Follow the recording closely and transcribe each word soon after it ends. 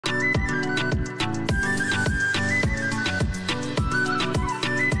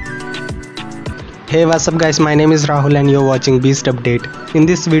Hey, what's up guys, my name is Rahul and you're watching Beast Update. In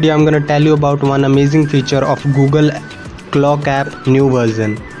this video I'm gonna tell you about one amazing feature of Google Clock app new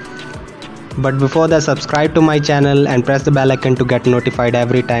version. But before that, subscribe to my channel and press the bell icon to get notified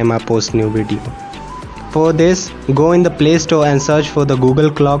every time I post new video. For this, go in the Play Store and search for the Google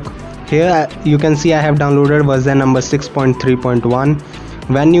Clock. Here you can see I have downloaded version number 6.3.1.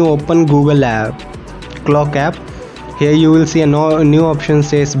 When you open Google Clock app, here you will see a new option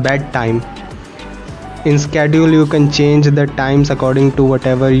says bedtime. In schedule you can change the times according to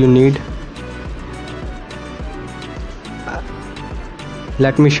whatever you need.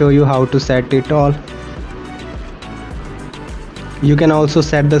 Let me show you how to set it all. You can also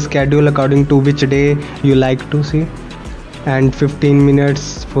set the schedule according to which day you like to see, and 15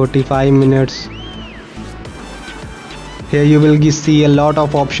 minutes, 45 minutes. Here you will see a lot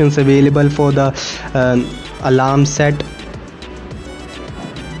of options available for the alarm set.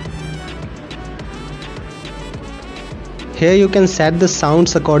 Here you can set the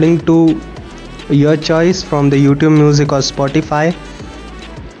sounds according to your choice from the YouTube Music or Spotify.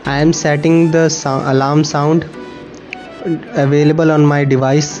 I am setting the alarm sound available on my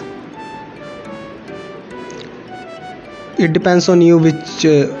device. It depends on you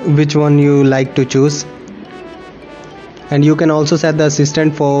which one you like to choose. And you can also set the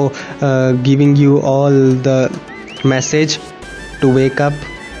assistant for giving you all the message to wake up.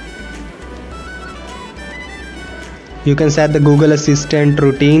 You can set the Google Assistant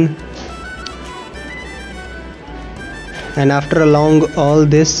routine. And after all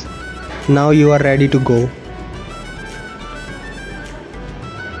this, now you are ready to go.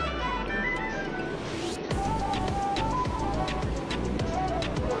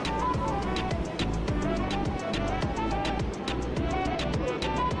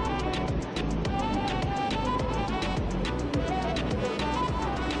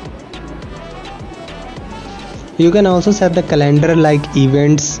 You can also set the calendar like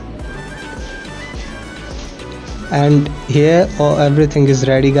events, and here everything is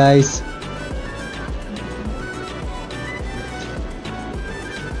ready guys.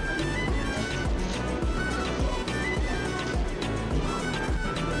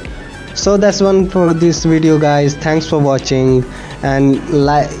 So that's one for this video guys. Thanks for watching, and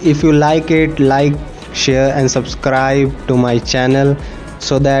if you like it, like, share and subscribe to my channel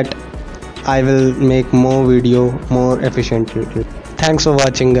so that I will make more video more efficiently. Thanks for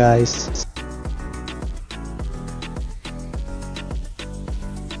watching guys.